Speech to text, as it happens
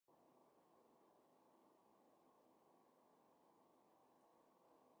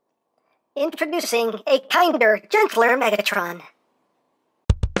Introducing a kinder, gentler Megatron.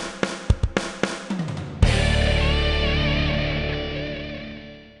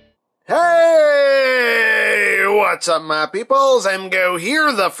 Hey! What's up, my peoples? EmGo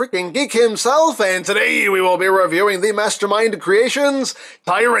here, the freaking geek himself, and today we will be reviewing the Mastermind Creations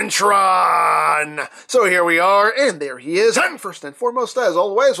TYRANTRON. So here we are, and there he is. And first and foremost, as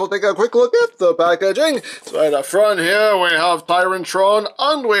always, we'll take a quick look at the packaging. So at the front here, we have TYRANTRON,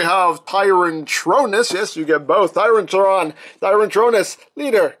 and we have TYRANTRONUS. Yes, you get both. TYRANTRON, TYRANTRONUS,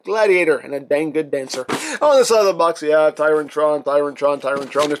 leader, gladiator, and a dang good dancer. On the side of the box, you have TYRANTRON,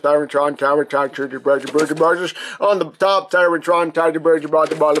 TYRANTRONUS, TYRANTRON, on the top, TYRANTRON,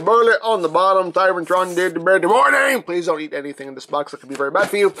 on the bottom, TYRANTRON, good morning. Please don't eat anything in this box. That could be very bad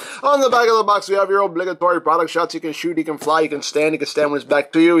for you. On the back of the box, we have your obligatory product shots. You can shoot, you can fly, you can stand when it's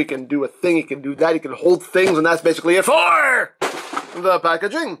back to you. You can do a thing, you can do that, you can hold things, and that's basically it for the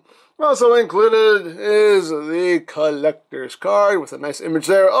packaging. Also included is the collector's card with a nice image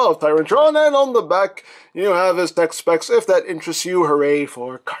there of TYRANTRON, and on the back you have his tech specs if that interests you. Hooray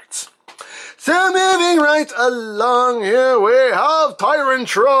for cards. So moving right along here, we have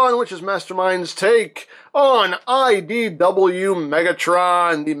TYRANTRON, which is Mastermind's take on IDW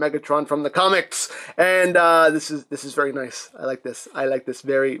Megatron, the Megatron from the comics. And this is very nice. I like this. I like this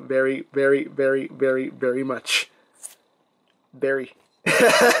very, very, very, very, very, very much. Very.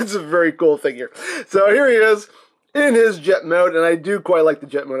 It's a very cool figure. So here he is in his jet mode, and I do quite like the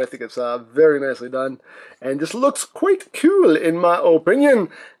jet mode. I think it's very nicely done, and just looks quite cool in my opinion.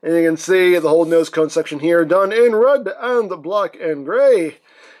 And you can see the whole nose cone section here done in red and black and gray.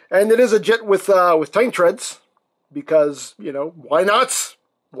 And it is a jet with tank treads, because, you know, why not?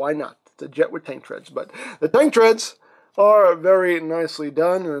 Why not? It's a jet with tank treads, but the tank treads are very nicely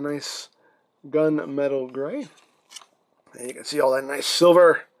done in a nice gunmetal gray. And you can see all that nice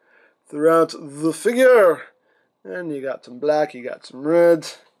silver throughout the figure. And you got some black, you got some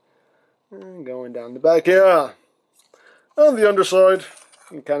red. And going down the back here. On the underside,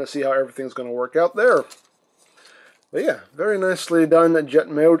 you can kind of see how everything's going to work out there. But yeah, very nicely done jet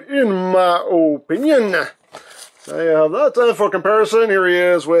mode in my opinion. So you have that. And for comparison, here he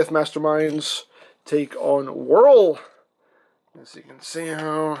is with Mastermind's take on Whirl. As you can see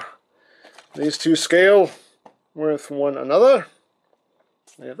how these two scale with one another.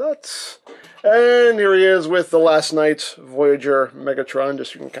 Like that. And here he is with the Last Night Voyager Megatron.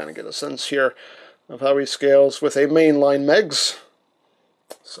 Just so you can kind of get a sense here of how he scales with a mainline Megs.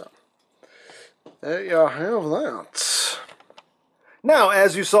 So there you have that. Now,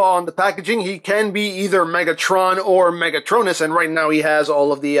 as you saw on the packaging, he can be either Megatron or Megatronus, and right now he has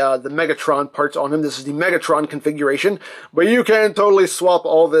all of the Megatron parts on him. This is the Megatron configuration, but you can totally swap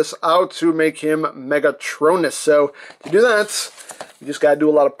all this out to make him Megatronus. So to do that, you just got to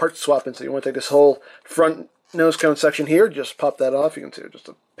do a lot of part swapping. So you want to take this whole front nose cone section here, just pop that off. You can see just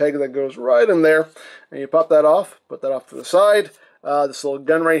a peg that goes right in there, and you pop that off, put that off to the side. This little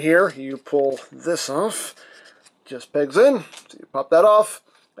gun right here, you pull this off. Just pegs in, so you pop that off.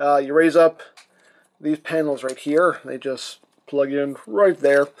 You raise up these panels right here. They just plug in right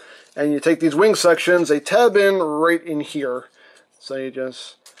there. And you take these wing sections, they tab in right in here. So you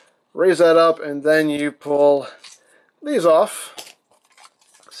just raise that up, and then you pull these off.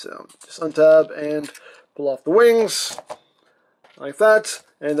 So just untab and pull off the wings, like that.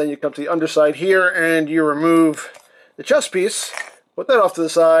 And then you come to the underside here, and you remove the chest piece, put that off to the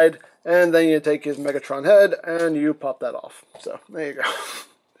side, and then you take his Megatron head and you pop that off. So there you go.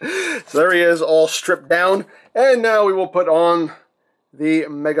 So there he is, all stripped down. And now we will put on the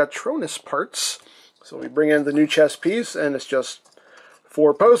Megatronus parts. So we bring in the new chest piece, and it's just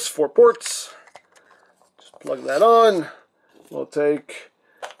 4 posts, 4 ports. Just plug that on. We'll take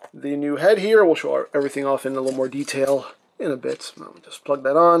the new head here. We'll show everything off in a little more detail in a bit. We'll just plug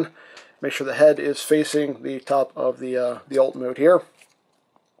that on. Make sure the head is facing the top of the alt mode here.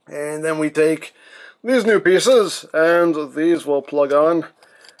 And then we take these new pieces, and these will plug on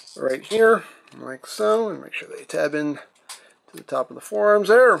right here, like so, and make sure they tab in to the top of the forearms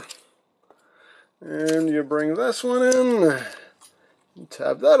there. And you bring this one in,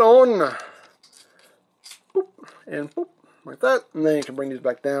 tab that on, boop, and boop, like that. And then you can bring these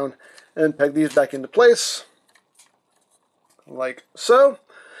back down and peg these back into place, like so.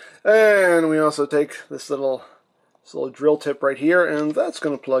 And we also take this little drill tip right here, and that's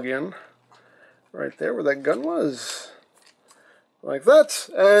going to plug in right there where that gun was, like that.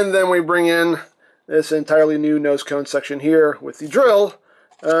 And then we bring in this entirely new nose cone section here with the drill,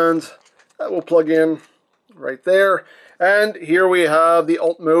 and that will plug in right there. And here we have the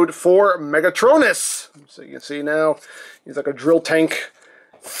alt mode for Megatronus. So you can see now he's like a drill tank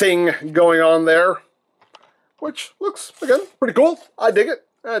thing going on there, which looks, again, pretty cool. I dig it.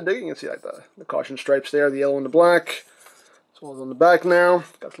 I dig it. You can see like the caution stripes there, the yellow and the black. As well as on the back now.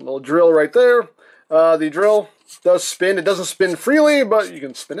 Got the little drill right there. The drill does spin. It doesn't spin freely, but you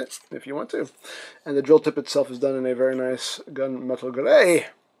can spin it if you want to. And the drill tip itself is done in a very nice gunmetal gray.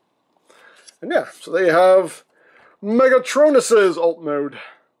 And yeah, so there you have Megatronus's alt mode.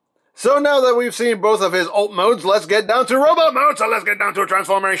 So now that we've seen both of his alt modes, let's get down to robot mode. So let's get down to a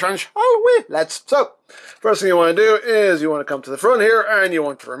transformation, shall we? So, first thing you want to do is you want to come to the front here, and you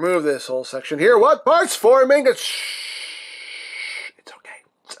want to remove this whole section here. What parts forming? It's okay.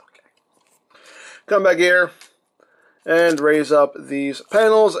 It's okay. Come back here and raise up these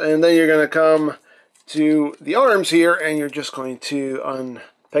panels, and then you're going to come to the arms here, and you're just going to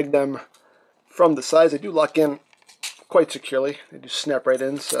unpeg them from the sides. They do lock in quite securely. They do snap right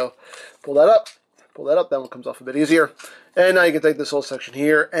in, so pull that up, that one comes off a bit easier. And now you can take this whole section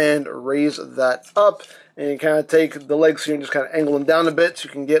here and raise that up, and you kind of take the legs here and just kind of angle them down a bit so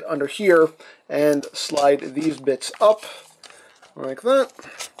you can get under here and slide these bits up like that.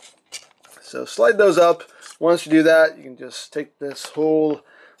 So slide those up. Once you do that, you can just take this whole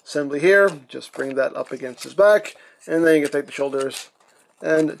assembly here, just bring that up against his back, and then you can take the shoulders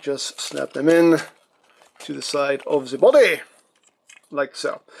and just snap them in to the side of the body, like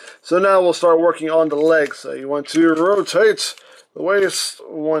so. So now we'll start working on the legs. So you want to rotate the waist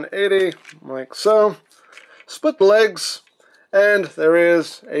 180, like so. Split the legs, and there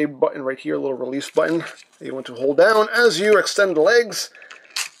is a button right here, a little release button that you want to hold down as you extend the legs.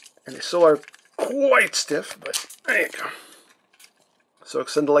 And they still are quite stiff, but there you go. So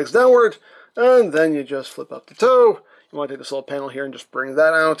extend the legs downward, and then you just flip out the toe. You want to take this little panel here and just bring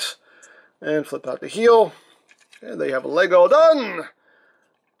that out. And flip out the heel. And there you have a leg all done.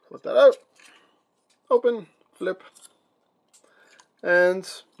 Flip that out. Open. Flip.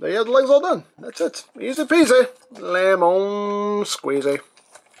 And there you have the legs all done. That's it. Easy peasy. Lemon squeezy.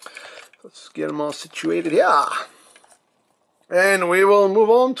 Let's get them all situated here. And we will move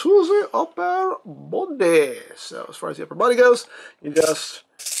on to the upper body. So as far as the upper body goes, you just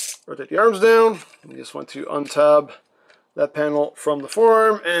rotate the arms down. You just want to untab that panel from the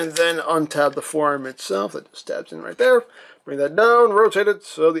forearm, and then untab the forearm itself. That just tabs in right there. Bring that down, rotate it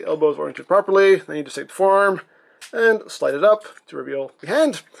so the elbow is oriented properly. Then you just take the forearm and slide it up to reveal the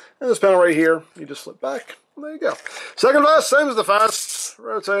hand. And this panel right here, you just flip back. And there you go. Second fast, same as the fast.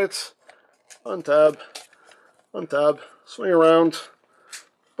 Rotate, untab, untab, swing around,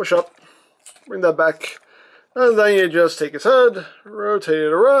 push up, bring that back. And then you just take his head, rotate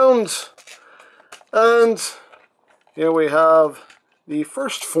it around, and here we have the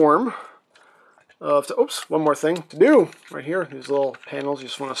first form of, oops, one more thing to do right here. These little panels, you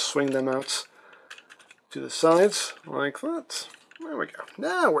just want to swing them out to the sides like that. There we go.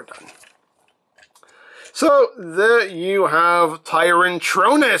 Now we're done. So there you have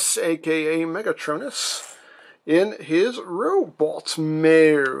TYRANTRONUS, aka Megatronus, in his robot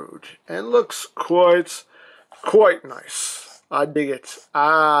mode, and looks quite nice. I dig it.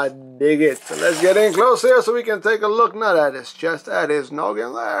 I dig it. So let's get in close here so we can take a look, not at his chest, at his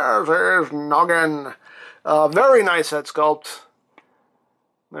noggin. There's his noggin. Very nice head sculpt.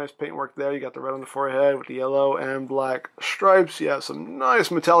 Nice paintwork there. You got the red on the forehead with the yellow and black stripes. You have some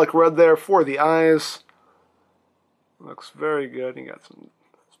nice metallic red there for the eyes. Looks very good. You got some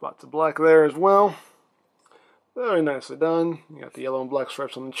spots of black there as well. Very nicely done. You got the yellow and black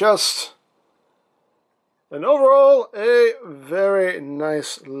stripes on the chest. And overall, a very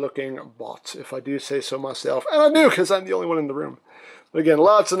nice looking bot, if I do say so myself. And I do, because I'm the only one in the room. But again,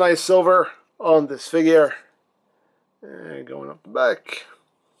 lots of nice silver on this figure. And going up the back.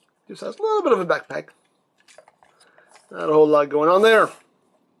 Just has a little bit of a backpack. Not a whole lot going on there.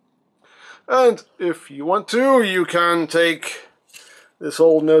 And if you want to, you can take this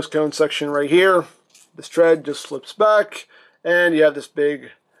old nose cone section right here. This tread just slips back. And you have this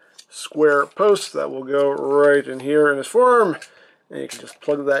big square post that will go right in here in his forearm, and you can just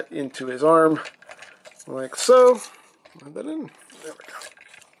plug that into his arm like so. Plug that in. There we go.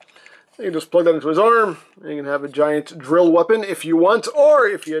 You can just plug that into his arm, and you can have a giant drill weapon if you want, or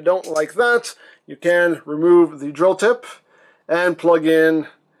if you don't like that, you can remove the drill tip and plug in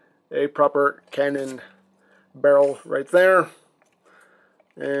a proper cannon barrel right there,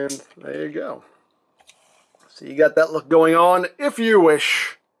 and there you go. So you got that look going on if you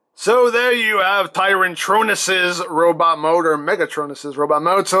wish. So there you have TYRANTRONUS's robot mode, or Megatronus's robot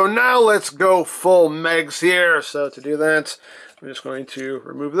mode. So now let's go full Megs here. So to do that, I'm just going to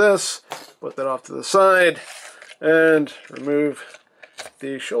remove this, put that off to the side, and remove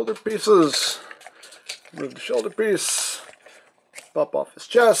the shoulder pieces. Remove the shoulder piece, pop off his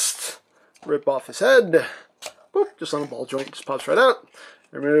chest, rip off his head, boop, just on a ball joint, just pops right out.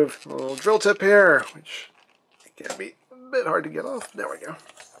 Remove a little drill tip here, which can be a bit hard to get off. There we go.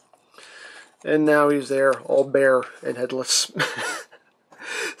 And now he's there, all bare and headless.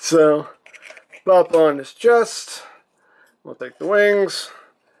 So, pop on his chest. We'll take the wings,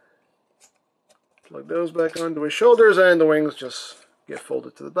 plug those back onto his shoulders, and the wings just get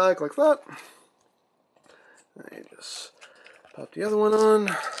folded to the back like that. And just pop the other one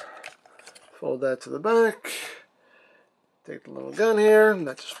on, fold that to the back. Take the little gun here, and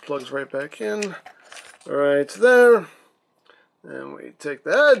that just plugs right back in, right there. And we take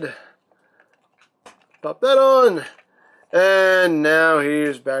the head, pop that on, and now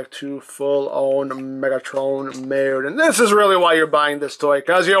he's back to full-on Megatron mode. And this is really why you're buying this toy,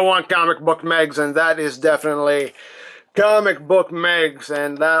 because you want comic book Megs, and that is definitely comic book Megs,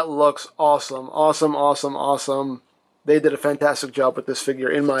 and that looks awesome. Awesome, awesome, awesome. They did a fantastic job with this figure,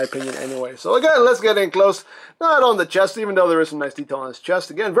 in my opinion, anyway. So again, let's get in close. Not on the chest, even though there is some nice detail on his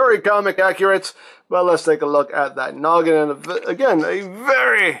chest. Again, very comic accurate. But let's take a look at that noggin. And again, a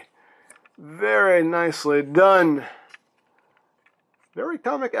very, very nicely done, very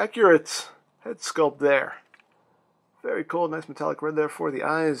comic accurate head sculpt there. Very cool. Nice metallic red there for the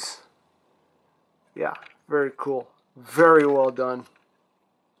eyes. Yeah, very cool. Very well done.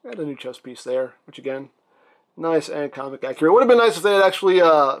 Got a new chest piece there, which again, nice and comic accurate. Would have been nice if they had actually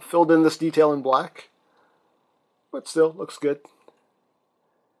filled in this detail in black. But still, looks good.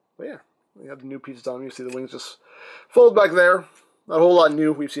 But yeah, we have the new pieces on. You see the wings just fold back there. Not a whole lot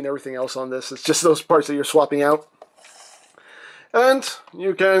new. We've seen everything else on this. It's just those parts that you're swapping out. And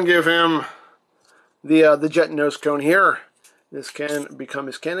you can give him the jet nose cone here. This can become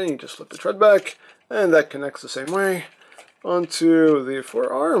his cannon. You just slip the tread back, and that connects the same way onto the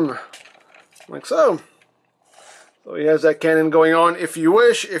forearm, like so. So he has that cannon going on if you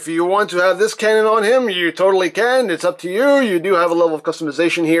wish. If you want to have this cannon on him, you totally can. It's up to you. You do have a level of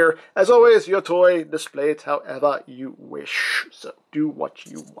customization here. As always, your toy, display it however you wish. So do what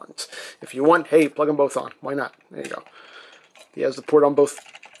you want. If you want, hey, plug them both on. Why not? There you go. He has the port on both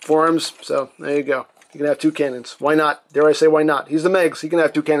forearms, so there you go. You can have two cannons. Why not? Dare I say why not? He's the Megs. He can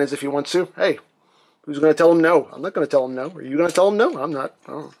have two cannons if he wants to. Hey, who's going to tell him no? I'm not going to tell him no. Are you going to tell him no? I'm not.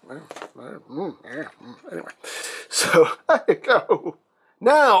 Oh, anyway, so there you go.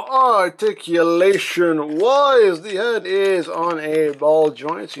 Now, articulation-wise, the head is on a ball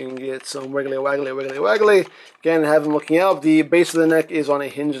joint, so you can get some wiggly, waggly, wiggly, waggly. Again, have him looking up. The base of the neck is on a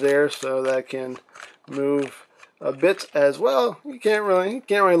hinge there, so that can move a bit as well. You can't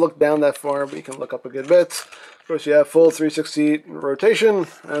really look down that far, but you can look up a good bit. Of course, you have full 360 rotation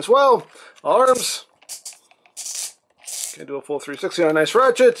as well. Arms. Can do a full 360 on a nice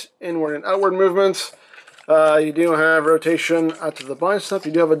ratchet. Inward and outward movements. You do have rotation out to the bicep.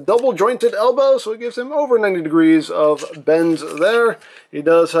 You do have a double jointed elbow, so it gives him over 90 degrees of bends there. He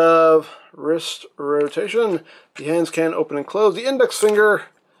does have wrist rotation. The hands can open and close. The index finger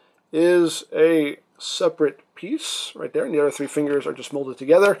is a separate piece right there, and the other three fingers are just molded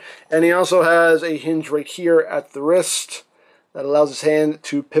together. And he also has a hinge right here at the wrist that allows his hand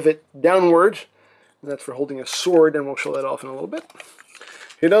to pivot downward. And that's for holding a sword, and we'll show that off in a little bit.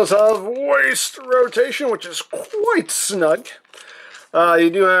 He does have waist rotation, which is quite snug. You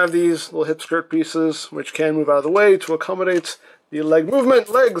do have these little hip skirt pieces, which can move out of the way to accommodate the leg movement.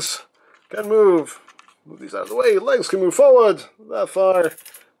 Legs can move. Move these out of the way. Legs can move forward, that far,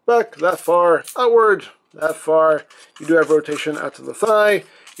 back, that far, outward, that far. You do have rotation out to the thigh.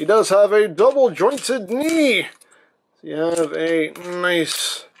 He does have a double jointed knee. So you have a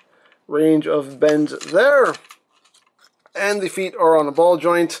nice range of bends there. And the feet are on a ball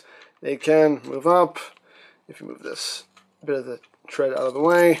joint. They can move up. If you move this bit of the tread out of the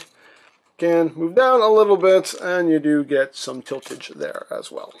way, can move down a little bit, and you do get some tiltage there as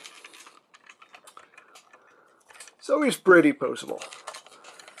well. So he's pretty poseable.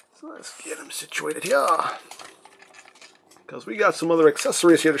 So let's get him situated here, because we got some other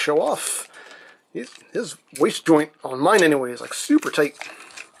accessories here to show off. His waist joint, on mine anyway, is like super tight.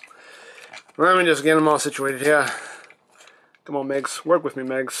 Let me just get him all situated here. Come on, Megs. Work with me,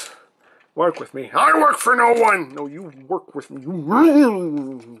 Megs. Work with me. I work for no one! No, you work with me.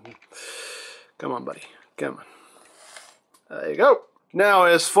 Come on, buddy. Come on. There you go. Now,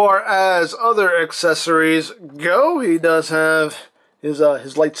 as far as other accessories go, he does have his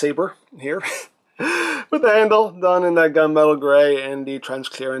lightsaber here. With the handle done in that gunmetal gray and the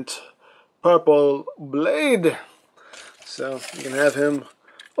transparent purple blade. So, you can have him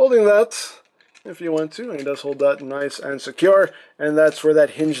holding that if you want to, and he does hold that nice and secure, and that's where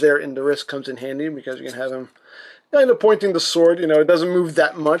that hinge there in the wrist comes in handy, because you can have him kind of pointing the sword. You know, it doesn't move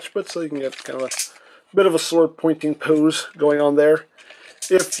that much, but so you can get kind of a bit of a sword pointing pose going on there,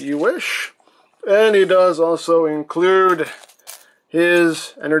 if you wish. And he does also include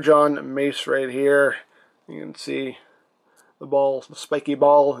his Energon mace right here. You can see the ball, the spiky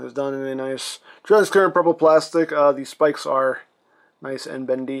ball, is done in a nice transparent purple plastic. These spikes are nice and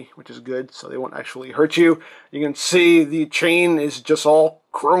bendy, which is good, so they won't actually hurt you. You can see the chain is just all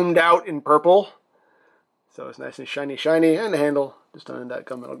chromed out in purple. So it's nice and shiny, shiny, and the handle just done in that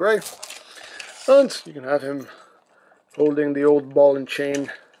gunmetal gray. And you can have him holding the old ball and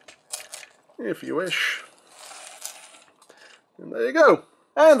chain, if you wish. And there you go.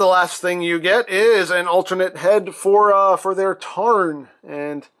 And the last thing you get is an alternate head for their Tarn.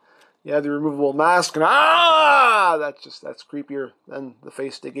 And you have the removable mask, and that's creepier than the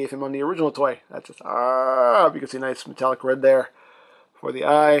face they gave him on the original toy. That's just you can see nice metallic red there for the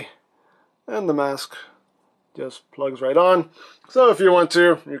eye, and the mask just plugs right on. So if you want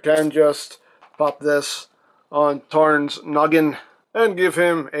to, you can just pop this on Tarn's noggin and give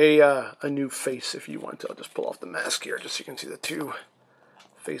him a new face if you want to. I'll just pull off the mask here just so you can see the two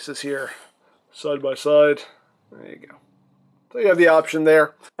faces here side by side. There you go. So you have the option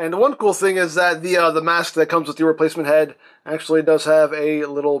there. And the one cool thing is that the mask that comes with the replacement head actually does have a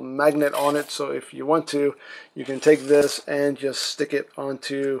little magnet on it. So if you want to, you can take this and just stick it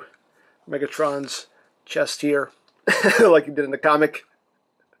onto Megatron's chest here, like you did in the comic.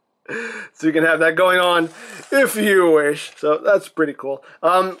 So you can have that going on if you wish. So that's pretty cool.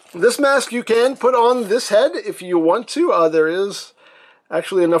 This mask you can put on this head if you want to. There is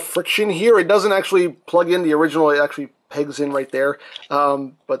actually enough friction here. It doesn't actually plug in the original. It actually pegs in right there.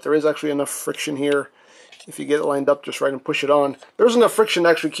 But there is actually enough friction here. If you get it lined up just right and push it on, there's enough friction to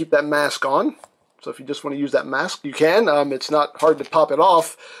actually keep that mask on. So if you just want to use that mask, you can. It's not hard to pop it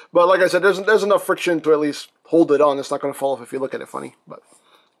off. But like I said, there's enough friction to at least hold it on. It's not going to fall off if you look at it funny. But,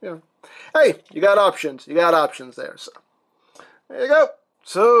 yeah. Hey, you got options. You got options there. So there you go.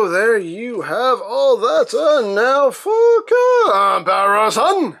 So there you have all that. And now for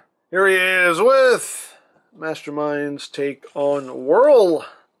comparison. Here he is with Mastermind's take on Whirl.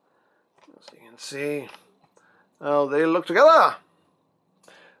 So you can see how they look together.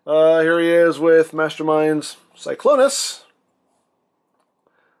 Here he is with Mastermind's Cyclonus.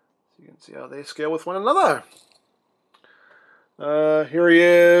 You can see how they scale with one another. Here he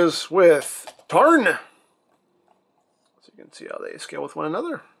is with Tarn. So you can see how they scale with one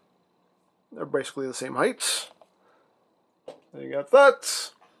another. They're basically the same heights. There you got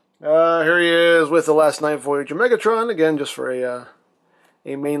that. Here he is with the Last Night Voyage of Megatron. Again, just for a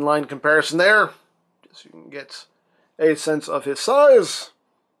mainline comparison there. Just so you can get a sense of his size.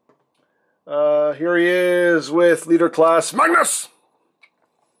 Here he is with Leader Class Magnus.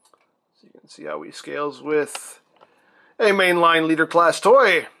 So you can see how he scales with a mainline Leader Class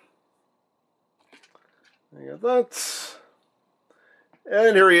toy. There you got that.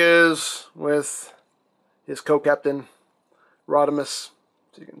 And here he is with his co-captain, Rodimus.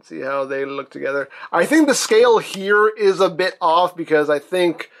 So you can see how they look together. I think the scale here is a bit off because I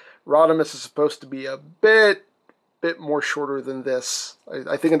think Rodimus is supposed to be a bit more shorter than this.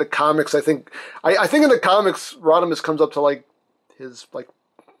 I think in the comics, I think in the comics, Rodimus comes up to like his like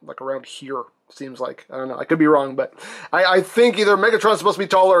around here. Seems like, I don't know, I could be wrong, but I think either Megatron's supposed to be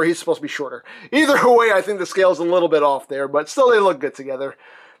taller or he's supposed to be shorter. Either way, I think the scale's a little bit off there, but still they look good together.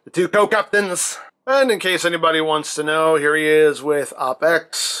 The two co-captains. And in case anybody wants to know, here he is with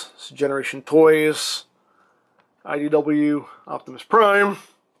OpX, Generation Toys, IDW, Optimus Prime.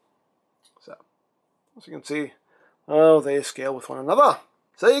 So, as you can see, they scale with one another.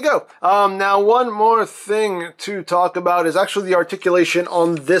 So there you go. Now, one more thing to talk about is actually the articulation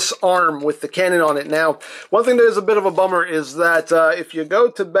on this arm with the cannon on it. Now, one thing that is a bit of a bummer is that if you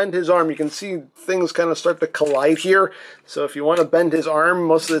go to bend his arm, you can see things kind of start to collide here. So if you want to bend his arm,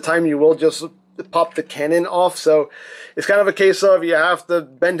 most of the time you will just pop the cannon off. So it's kind of a case of you have to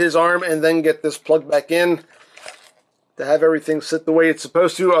bend his arm and then get this plugged back in to have everything sit the way it's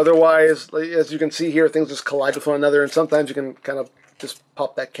supposed to. Otherwise, as you can see here, things just collide with one another, and sometimes you can kind of just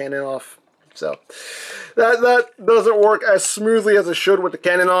pop that cannon off. So that doesn't work as smoothly as it should with the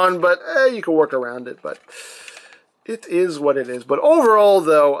cannon on, but you can work around it. But it is what it is. But overall,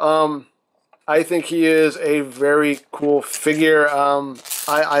 though, I think he is a very cool figure.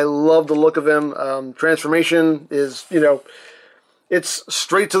 I love the look of him. Transformation is, it's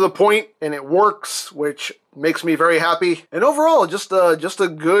straight to the point and it works, which makes me very happy. And overall, just a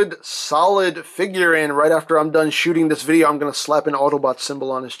good, solid figure. And right after I'm done shooting this video, I'm going to slap an Autobot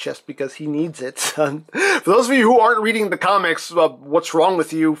symbol on his chest because he needs it. For those of you who aren't reading the comics, what's wrong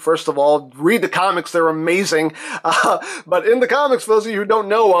with you? First of all, read the comics. They're amazing. But in the comics, for those of you who don't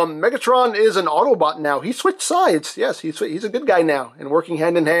know, Megatron is an Autobot now. He switched sides. Yes, he's a good guy now and working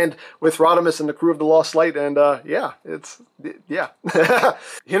hand in hand with Rodimus and the crew of the Lost Light. And yeah.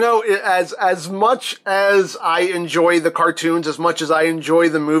 You know, as much as I enjoy the cartoons, as much as I enjoy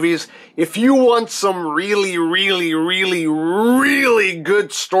the movies, if you want some really, really, really, really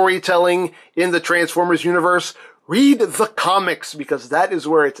good storytelling in the Transformers universe, read the comics, because that is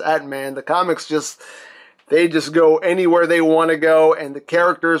where it's at, man. The comics they just go anywhere they want to go, and the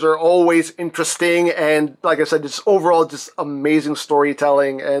characters are always interesting, and like I said, just overall just amazing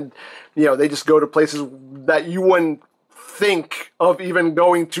storytelling, and you know, they just go to places that you wouldn't think of even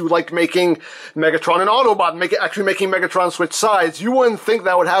going to, like making Megatron an Autobot, actually making Megatron switch sides. You wouldn't think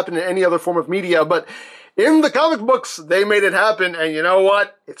that would happen in any other form of media, but in the comic books, they made it happen, and you know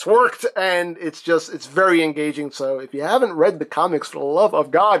what? It's worked, and it's very engaging. So if you haven't read the comics, for the love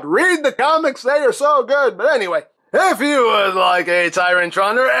of God, read the comics. They are so good. But anyway, if you would like a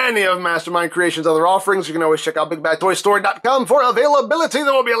TYRANTRON or any of Mastermind Creations' other offerings, you can always check out BigBadToyStore.com for availability.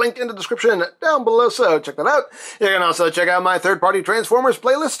 There will be a link in the description down below, so check that out. You can also check out my third-party Transformers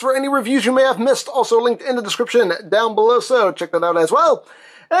playlist for any reviews you may have missed, also linked in the description down below, so check that out as well.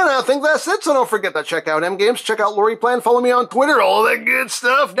 And I think that's it, so don't forget to check out EmGames, check out LoriPlan, follow me on Twitter, all that good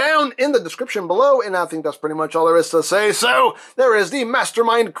stuff down in the description below, and I think that's pretty much all there is to say. So, there is the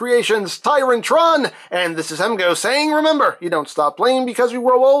Mastermind Creations TYRANTRON, and this is EmGo saying, remember, you don't stop playing because you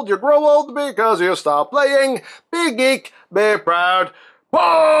grow old because you stop playing. Be geek, be proud,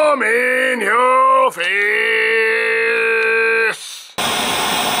 palm in your face.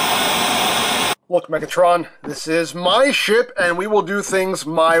 Look, Megatron, this is my ship, and we will do things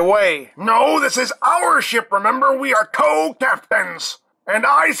my way. No, this is our ship, remember? We are co-captains. And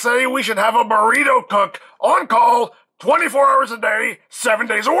I say we should have a burrito cook on call 24 hours a day, 7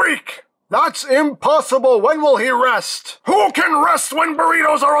 days a week. That's impossible. When will he rest? Who can rest when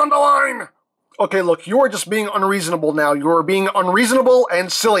burritos are on the line? Okay, look, you are just being unreasonable now. You are being unreasonable and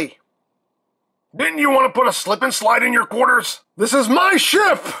silly. Didn't you want to put a slip and slide in your quarters? This is my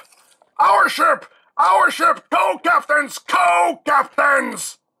ship! Our ship! Our ship! Co-captains!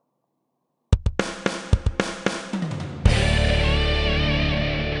 Co-captains!